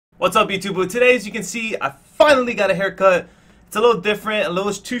What's up, YouTube? Today, as you can see, I finally got a haircut. It's a little different, a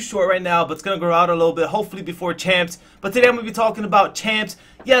little too short right now, but it's going to grow out a little bit, hopefully before Champs. But today I'm going to be talking about Champs.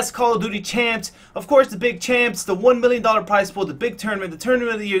 Yes, Call of Duty Champs. Of course, the big Champs, the $1 million prize pool, the big tournament, the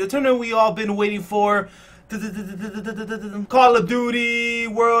tournament of the year, the tournament we all been waiting for. Call of Duty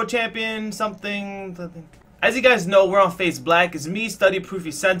World Champion something. As you guys know, we're on Face Black. It's me, Study, Proofy,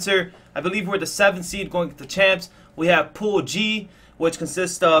 Censor. I believe we're the 7th seed going to Champs. We have Pool G, which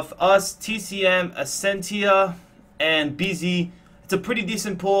consists of us, TCM, Essentia, and BZ. It's a pretty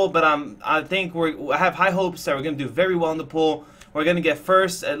decent pool, but I think I have high hopes that we're going to do very well in the pool. We're going to get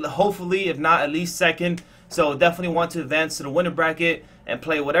first, hopefully, if not at least second. So definitely want to advance to the winner bracket and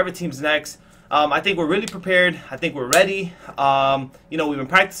play whatever team's next. I think we're really prepared. I think we're ready. You know, we've been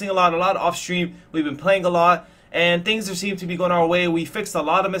practicing a lot off stream. We've been playing a lot, and things seem to be going our way. We fixed a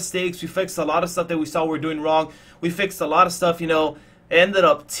lot of mistakes. We fixed a lot of stuff that we saw we were doing wrong. We fixed a lot of stuff, you know. Ended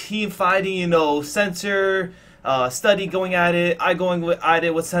up team fighting, you know, Censor, Study going at it, I going at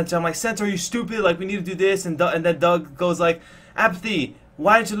it with Censor. I'm like, Censor, are you stupid? Like, we need to do this. And then Doug goes like, Apathy,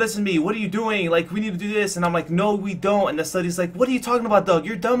 why didn't you listen to me? What are you doing? Like, we need to do this. And I'm like, no, we don't. And the Study's like, what are you talking about, Doug?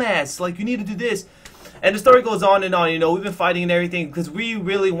 You're dumbass. Like, you need to do this. And the story goes on and on. You know, we've been fighting and everything because we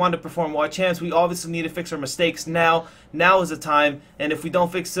really want to perform well at Champs. We obviously need to fix our mistakes now. Now is the time. And if we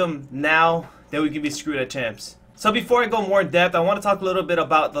don't fix them now, then we can be screwed at Champs. So before I go more in depth, I want to talk a little bit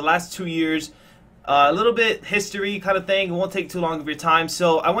about the last 2 years, a little bit history kind of thing. It won't take too long of your time.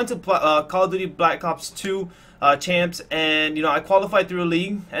 So I went to Call of Duty Black Ops 2 Champs, and you know, I qualified through a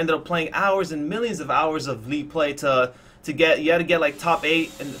league. Ended up playing hours and millions of hours of league play to get. You had to get like top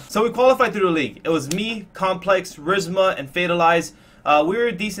 8, and so we qualified through the league. It was me, Complex, Rizma, and Fatalize. We were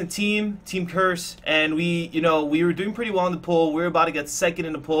a decent team, Team Curse, and we were doing pretty well in the pool. We were about to get second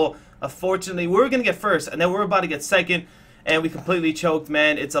in the pool. Unfortunately, we were going to get first, and then we were about to get second, and we completely choked,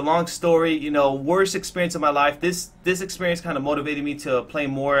 man. It's a long story, you know, worst experience of my life. This experience kind of motivated me to play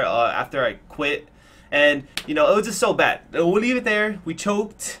more after I quit, and, you know, it was just so bad. We'll leave it there. We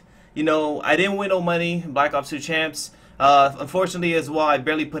choked. You know, I didn't win no money in Black Ops 2 Champs. Unfortunately, as well, I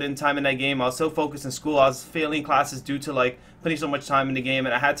barely put in time in that game. I was so focused in school. I was failing classes due to, like, putting so much time in the game,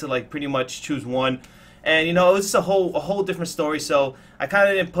 and I had to, like, pretty much choose one. And you know, it was just a whole different story. So I kind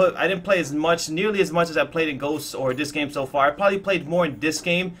of didn't play nearly as much as I played in Ghosts or this game so far. I probably played more in this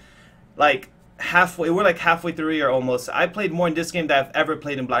game, like halfway. We're like halfway through or almost. I played more in this game than I've ever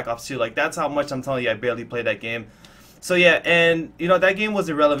played in Black Ops 2. Like, that's how much I'm telling you. I barely played that game. So yeah, and you know, that game was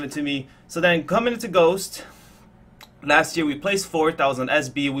irrelevant to me. So then coming into Ghost, last year we placed 4th. I was on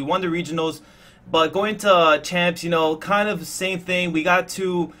SB. We won the regionals, but going to Champs, you know, kind of the same thing. We got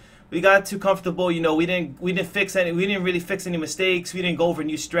too comfortable, you know. We didn't really fix any mistakes. We didn't go over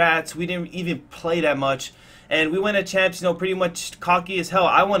new strats. We didn't even play that much. And we went at Champs, you know, pretty much cocky as hell.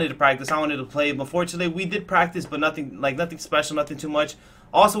 I wanted to practice. I wanted to play. But unfortunately, we did practice, but nothing special, nothing too much.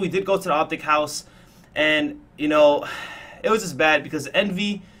 Also, we did go to the Optic House, and you know, it was just bad because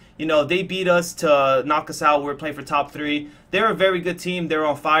Envy, you know, they beat us to knock us out. We were playing for top 3. They're a very good team. They're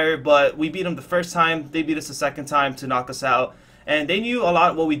on fire, but we beat them the first time. They beat us the second time to knock us out. And they knew a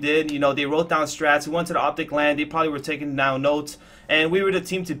lot what we did. You know, they wrote down strats. We went to the Optic land. They probably were taking down notes. And we were the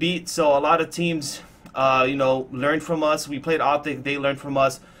team to beat. So a lot of teams, you know, learned from us. We played Optic. They learned from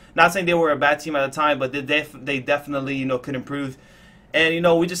us. Not saying they were a bad team at the time, but they definitely, you know, could improve. And, you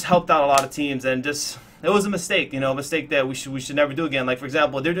know, we just helped out a lot of teams. And just, it was a mistake, you know, a mistake that we should never do again. Like, for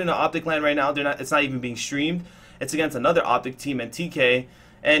example, they're doing an Optic land right now. It's not even being streamed. It's against another Optic team and TK.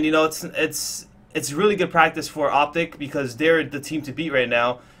 And, you know, it's really good practice for Optic because they're the team to beat right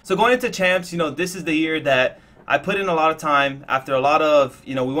now. So going into Champs, you know, this is the year that I put in a lot of time. After a lot of,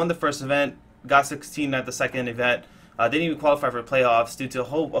 you know, we won the first event, got 16 at the second event. Didn't even qualify for playoffs due to a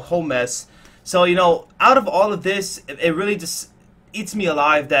whole mess. So, you know, out of all of this, it really just eats me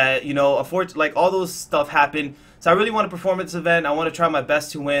alive that, you know, like all those stuff happened. So I really want to perform at this event. I want to try my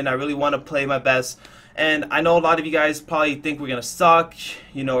best to win. I really want to play my best. And I know a lot of you guys probably think we're going to suck,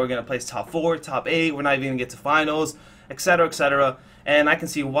 you know, we're going to place top 4, top 8, we're not even going to get to finals, etc., etc. And I can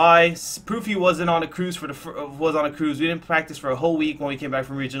see why. Proofy wasn't on a cruise was on a cruise. We didn't practice for a whole week when we came back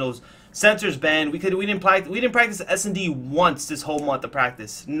from regionals. Censor's banned. We didn't practice S&D once this whole month of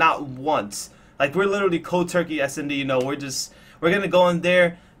practice. Not once. Like, we're literally cold turkey S&D, you know. We're going to go in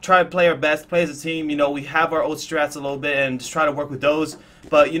there, try to play our best, play as a team. You know, we have our old strats a little bit and just try to work with those.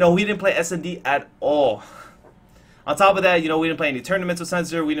 But, you know, we didn't play S&D at all. On top of that, you know, we didn't play any tournaments with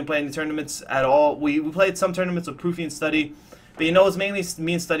Censor. We didn't play any tournaments at all. We played some tournaments with Proofy and Study. But, you know, it was mainly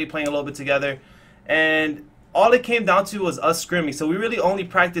me and Study playing a little bit together. And all it came down to was us scrimming. So we really only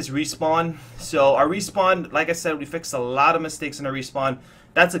practiced respawn. So our respawn, like I said, we fixed a lot of mistakes in our respawn.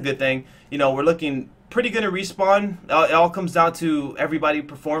 that's a good thing. You know, we're looking pretty good at Respawn. It all comes down to everybody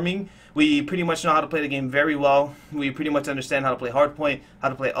performing. We pretty much know how to play the game very well. We pretty much understand how to play hardpoint, how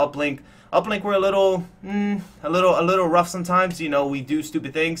to play uplink. Uplink, we're a little rough sometimes. You know, we do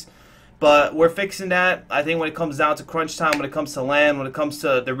stupid things, but we're fixing that. I think when it comes down to crunch time, when it comes to LAN, when it comes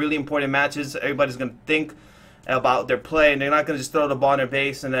to the really important matches, everybody's gonna think about their play, and they're not gonna just throw the ball in their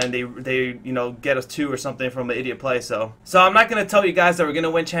base and then they you know, get us 2 or something from an idiot play. So I'm not gonna tell you guys that we're gonna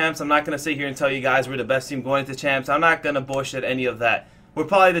win champs. I'm not gonna sit here and tell you guys we're the best team going into champs. I'm not gonna bullshit any of that. We're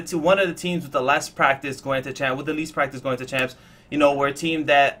probably one of the teams with the less practice going into champs, with the least practice going to champs. You know, we're a team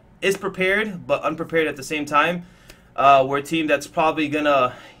that is prepared but unprepared at the same time. We're a team that's probably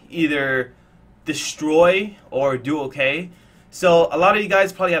gonna either destroy or do okay. So a lot of you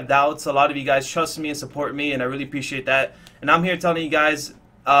guys probably have doubts. A lot of you guys trust me and support me, and I really appreciate that. And I'm here telling you guys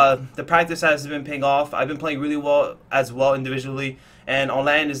the practice has been paying off. I've been playing really well as well individually, and on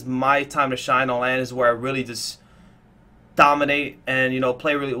LAN is my time to shine. On LAN is where I really just dominate and, you know,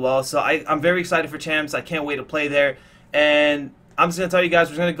 play really well. So I'm very excited for champs. I can't wait to play there. And I'm just gonna tell you guys,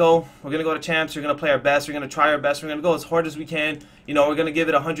 we're gonna go to champs. We're gonna play our best. We're gonna try our best. We're gonna go as hard as we can. You know, we're gonna give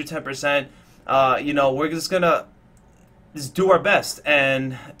it 110%. You know, we're just gonna do our best,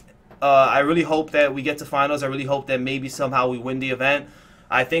 and I really hope that we get to finals. I really hope that maybe somehow we win the event.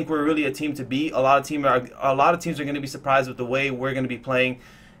 I think we're really a team to beat. A lot of teams are going to be surprised with the way we're going to be playing,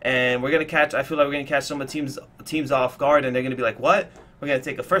 and we're going to catch. I feel like we're going to catch some of the teams off guard, and they're going to be like, "What? We're going to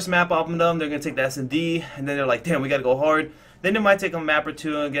take a first map off of them. They're going to take the S&D, and then they're like, damn, we got to go hard." Then they might take a map or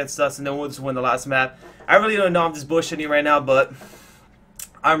 2 against us, and then we'll just win the last map. I really don't know. I'm just bullshitting right now, but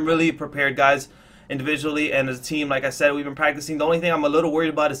I'm really prepared, guys. Individually and as a team, like I said, we've been practicing. The only thing I'm a little worried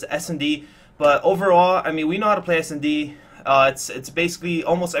about is the S&D, but overall, I mean, we know how to play S&D. It's basically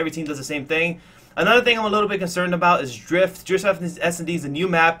almost every team does the same thing. Another thing I'm a little bit concerned about is Drift. Drift S&D is a new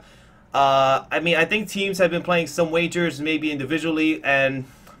map. I mean, I think teams have been playing some wagers, maybe individually, and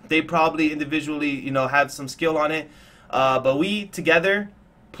they probably individually, you know, have some skill on it. But we together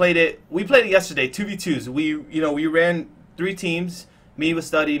played it. We played it yesterday, 2v2s. We ran 3 teams. Me with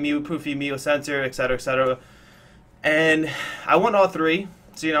Study, me with Proofy, me with Sensor, etc., etc. And I won all 3,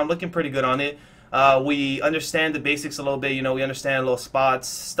 so, you know, I'm looking pretty good on it. We understand the basics a little bit, you know, we understand little spots,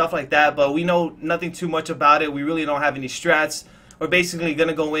 stuff like that, but we know nothing too much about it. We really don't have any strats. We're basically going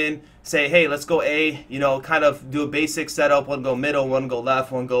to go in, say, hey, let's go A, you know, kind of do a basic setup, one go middle, one go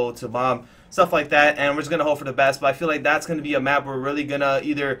left, one go to bomb, stuff like that, and we're just going to hope for the best. But I feel like that's going to be a map where we're really going to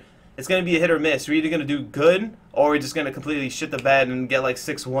either, it's going to be a hit or miss. We're either going to do good, or we're just going to completely shit the bed and get like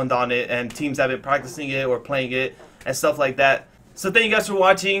 6-1 on it, and teams have been practicing it or playing it and stuff like that. So thank you guys for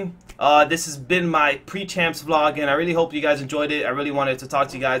watching. This has been my pre-champs vlog, and I really hope you guys enjoyed it. I really wanted to talk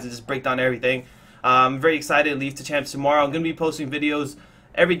to you guys and just break down everything. I'm very excited to leave to champs tomorrow. I'm going to be posting videos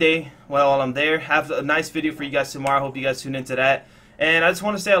every day while I'm there. Have a nice video for you guys tomorrow. Hope you guys tune into that. And I just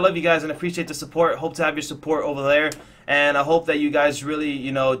want to say I love you guys and appreciate the support. Hope to have your support over there. And I hope that you guys really,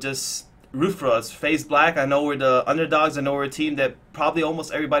 you know, just root for us. FaZe Black, I know we're the underdogs. I know we're a team that probably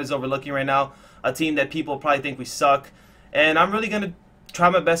almost everybody's overlooking right now. A team that people probably think we suck. And I'm really going to try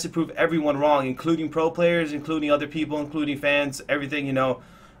my best to prove everyone wrong, including pro players, including other people, including fans, everything, you know.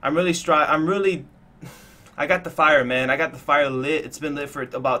 I got the fire, man. I got the fire lit. It's been lit for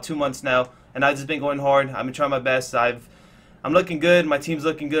about 2 months now, and I've just been going hard. I've been trying my best. I'm looking good. My team's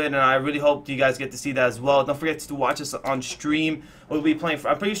looking good, and I really hope you guys get to see that as well. Don't forget to watch us on stream. We'll be playing.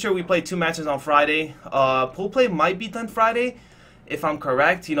 I'm pretty sure we play 2 matches on Friday. Pool play might be done Friday, if I'm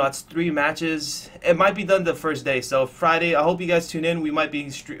correct. You know, it's 3 matches. It might be done the first day. So Friday, I hope you guys tune in. We might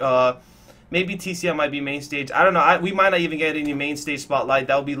be maybe TCM might be main stage. I don't know. We might not even get any main stage spotlight.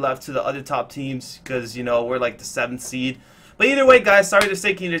 That will be left to the other top teams because, you know, we're like the 7th seed. But either way, guys, sorry to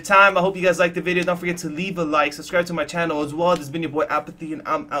taking your time. I hope you guys liked the video. Don't forget to leave a like, subscribe to my channel as well. This has been your boy Apathy, and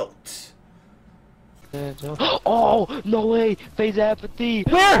I'm out. Oh, no way. FaZe Apathy.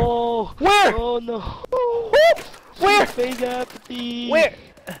 Where? Oh, Where? Oh, no. Where? FaZe Apathy. Where?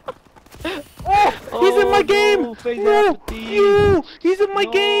 Oh, he's in my game! No, FaZe No, Apathy. yo, he's in my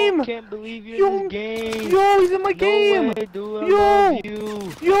No, game! Can't believe you're in this game. Yo, he's in my No game! way, dude, I Yo, love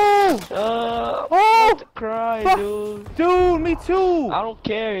you. yo! I'm about to cry, dude. Dude, me too! I don't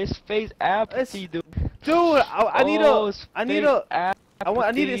care. It's FaZe Apathy, dude. Dude, I need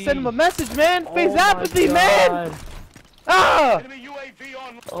to send him a message, man. FaZe Apathy, man. Ah!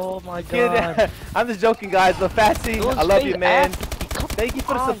 Oh my god. I'm just joking, guys. But Fatsy, I love you, man. Thank you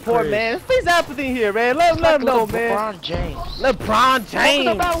for the support, man. FaZe Apathy here, man. Let him know, man. LeBron James. LeBron James. Talking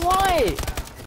about what?